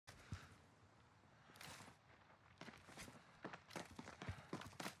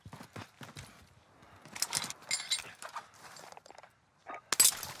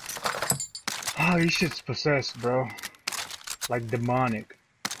Oh, this shit's possessed, bro. Like demonic.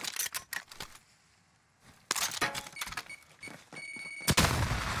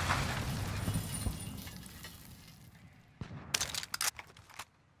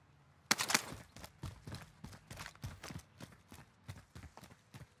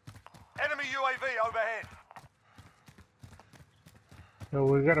 Enemy UAV overhead. Yo,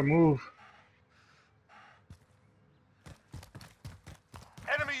 we gotta move.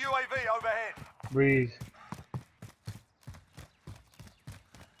 Enemy UAV overhead. Breathe.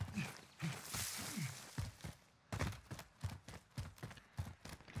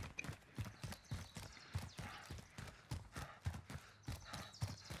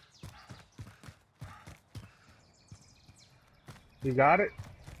 You got it?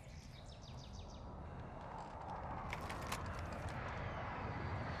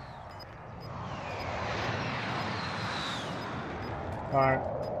 Alright.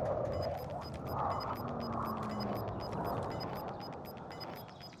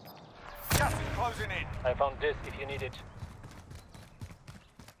 Gas is closing in. I found this if you need it.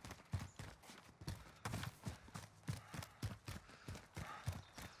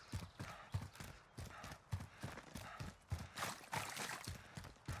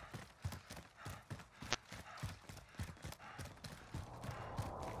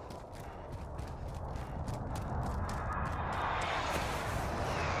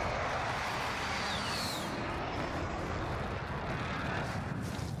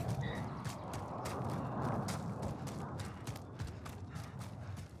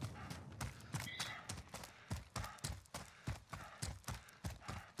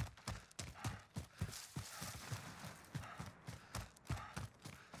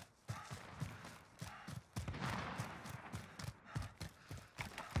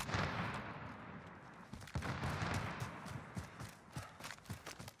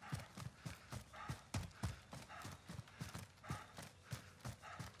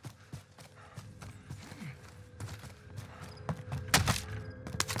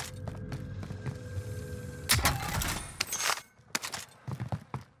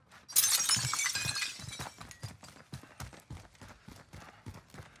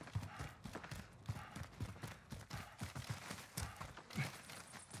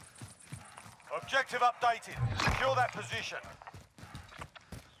 Objective updated. Secure that position.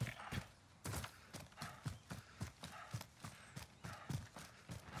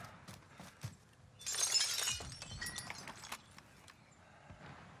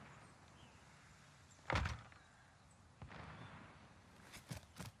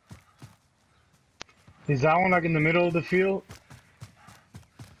 Is that one like in the middle of the field?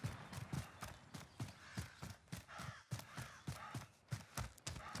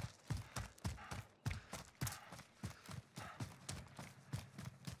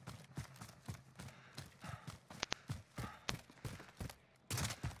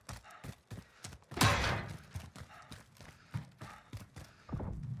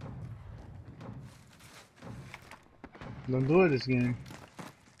 Don't do it this game.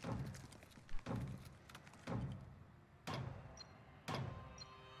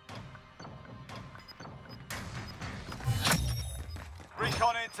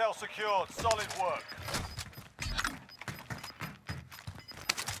 Recon intel secured. Solid work.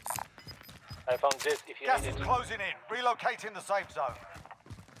 I found this if you Gas need is it. closing in. Relocating the safe zone.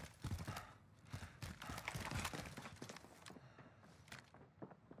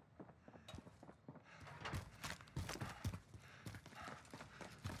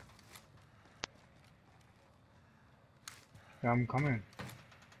 Yeah, I'm coming.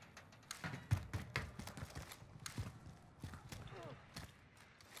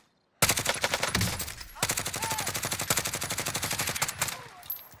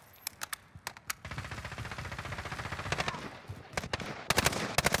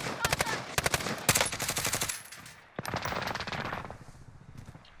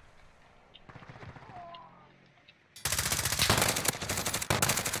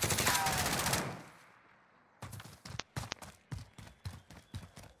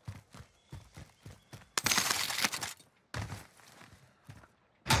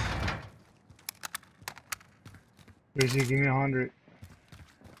 Rizzy, give me 100.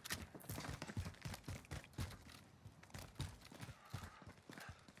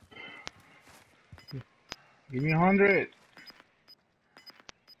 Give me 100.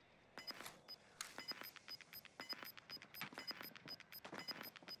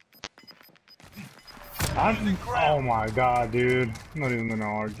 Oh my god, dude. I'm not even gonna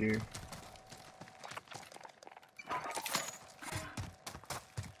argue.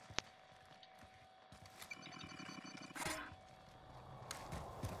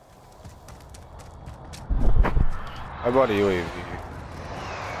 bought a UAV.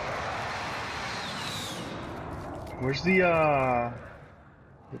 Where's the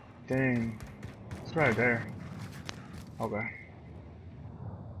thing? It's right there. Okay.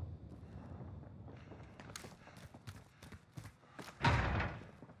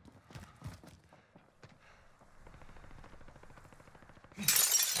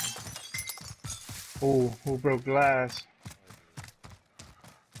 Oh, who broke glass?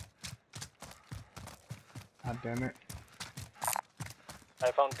 God damn it.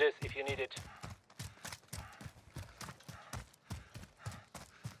 I found this if you need it.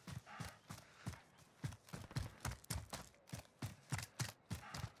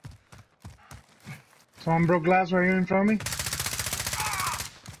 Someone broke glass right here in front of me.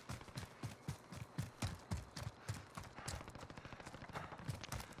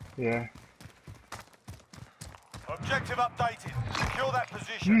 Yeah. Objective updated. Secure that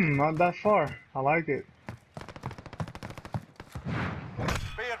position. Not that far. I like it.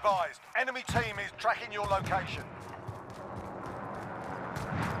 Be advised, enemy team is tracking your location.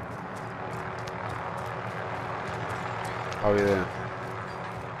 Oh yeah.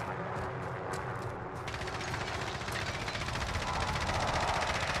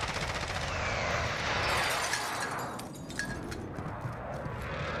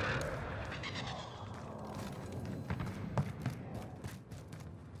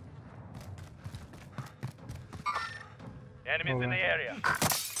 Enemies in the area.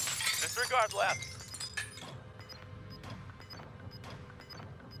 Disregard left.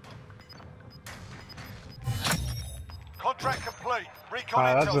 Contract complete. Recon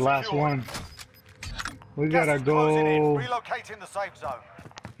Ah, intel that's the last secured. one. We Gas gotta is closing in. go. Relocating the safe zone.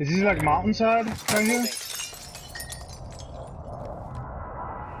 Is this like mountainside right here?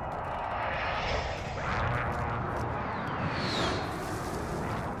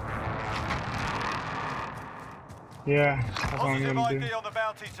 Yeah, that's what I'm Positive gonna do. ID on the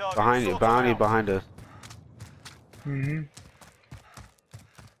bounty target. Behind you, Sort them out. behind us.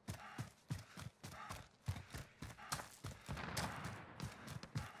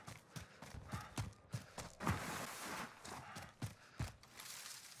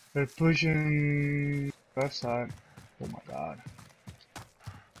 They're pushing left side. Oh my god.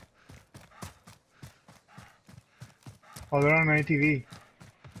 Oh, they're on an ATV.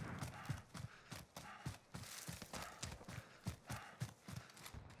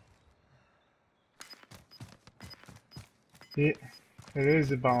 Yeah, it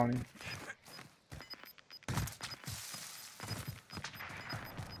is a bounty.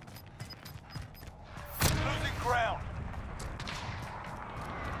 Losing ground.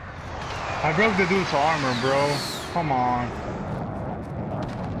 I broke the dude's armor, bro. Come on.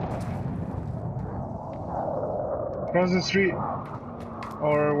 Across the street.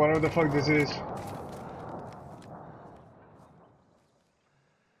 Or whatever the fuck this is.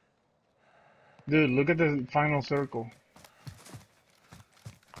 Dude, look at the final circle.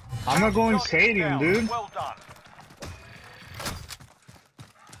 I'm not going Target stadium, down. dude. Well done.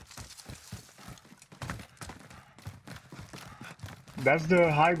 That's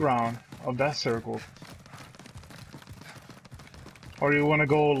the high ground of that circle. Or you wanna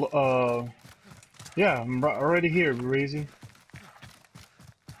go, yeah, I'm already here, Breezy.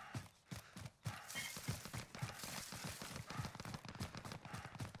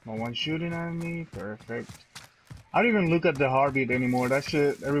 No one shooting at me, perfect. I don't even look at the heartbeat anymore, that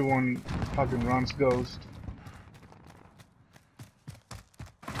shit, everyone fucking runs ghost.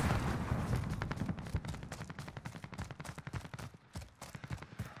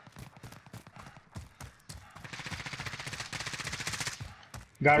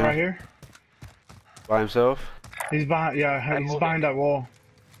 Guy Yeah. right here. By himself. He's behind. Yeah, he's moving. behind that wall.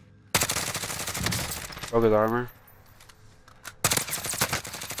 Broke his armor.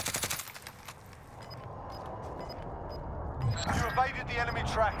 You evaded the enemy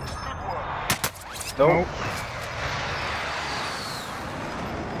trackers. Good work. Nope.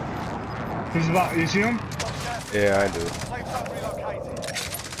 He's about. You see him? Yeah, I do. Safe zone relocated.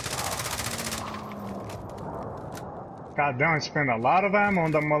 God damn! I spent a lot of ammo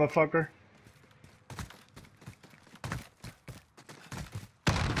on that motherfucker.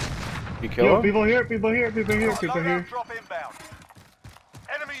 You kill Yo, him? people here! People here! People here! People Loadout here! drop inbound.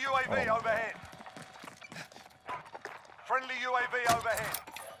 Enemy UAV overhead. Friendly UAV overhead.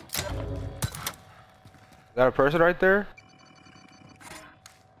 Is that a person right there?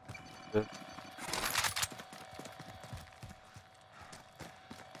 Yeah.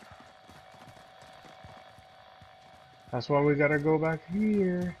 That's why we gotta go back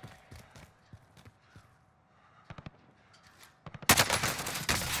here.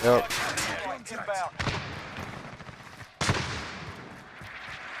 Yep. Inbound.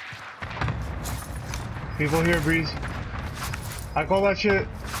 People here, Breeze. I call that shit.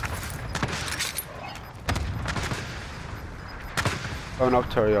 Going up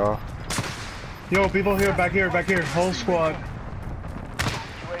to y'all. Yo, people here, back here, back here. Whole squad.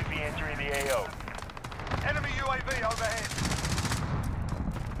 UAV entering the AO. Enemy UAV overhead.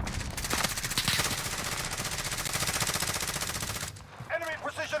 Enemy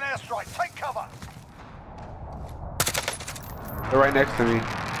precision airstrike. Take cover. They're right next to me.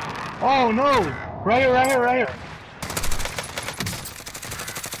 Oh no! Right here, right here, right here.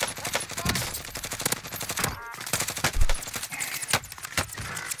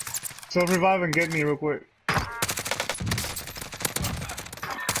 Self-revive and get me real quick.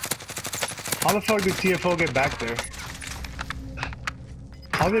 How the fuck did TFO get back there?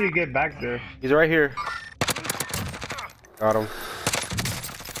 How did he get back there? He's right here. Got him.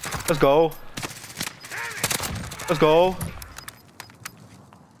 Let's go. Let's go.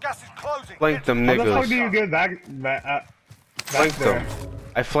 Gas is closing. Flank them How the fuck do niggas. you get back Flanked there? them.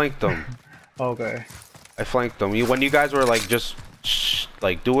 I flanked them. Okay. I flanked them. When you guys were like just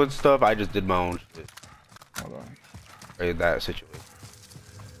like doing stuff, I just did my own shit. Hold on. In that situation.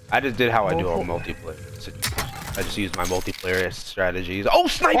 I just did how I do on Oh. multiplayer situations. I just used my multiplayer strategies. Oh,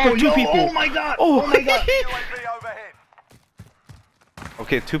 sniper! Oh, Two yo, people! oh my god! Oh, Oh my god! UAV overhead.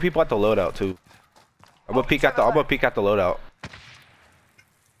 Okay, 2 people at the loadout too. I'm gonna peek at the loadout.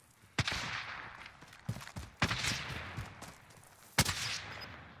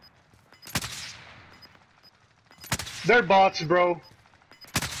 They're bots, bro.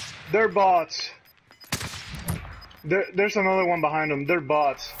 They're bots. There's another one behind them. They're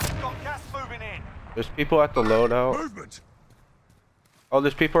bots. Got gas moving in. There's people at the loadout. Movement. Oh,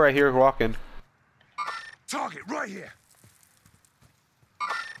 there's people right here walking. Target right here.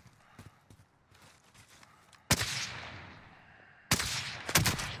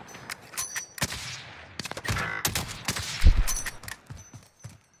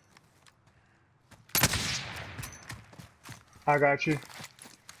 I got you.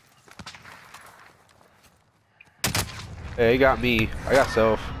 Hey, he got me. I got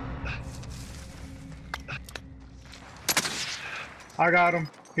self. I got him.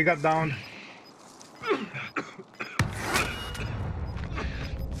 He got down.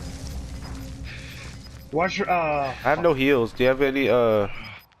 Watch your, I have no heals. Do you have any Gas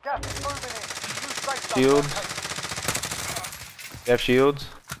is moving in. New safe zone Shields? located. you have shields?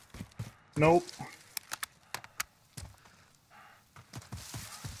 Nope.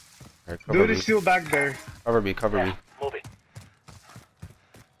 Alright, cover Dude me. is still back there. Cover me, cover me. Move it.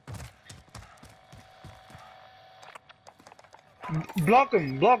 Block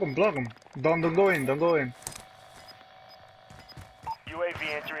him, block him, block him. Don't go in, don't go in. UAV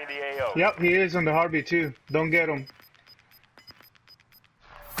entering the AO. Yep, he is on the heartbeat too. Don't get him.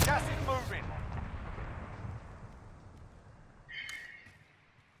 Gas is moving.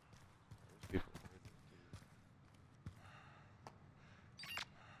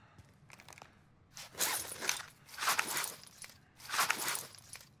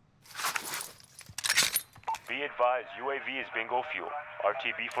 Be advised, UAV is bingo fuel.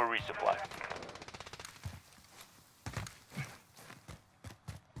 RTB for resupply.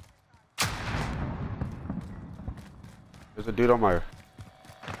 There's a dude on my...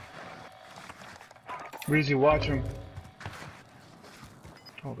 Breezy, watch him.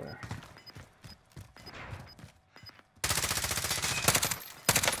 Okay.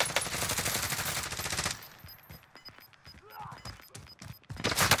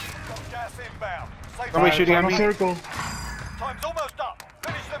 Got gas inbound. Safe Somebody zone. shooting at Final me? circle. Time's almost up.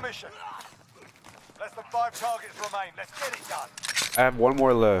 Finish the mission. Less than 5 targets remain. Let's get it done. I have one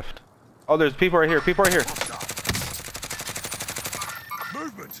more left. Oh, there's people right here. People right here.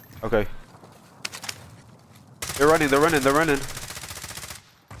 Movement. Okay. They're running, they're running, they're running.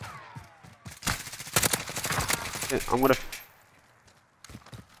 Yeah, I'm gonna...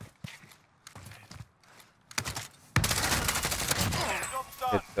 Job's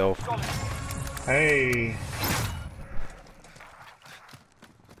done. Itself. Solid. Hey.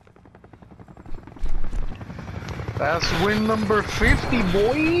 That's win number 50,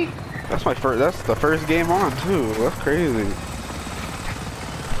 boy. That's my first, that's the first game on too. That's crazy.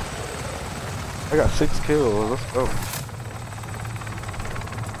 I got 6 kills, let's go.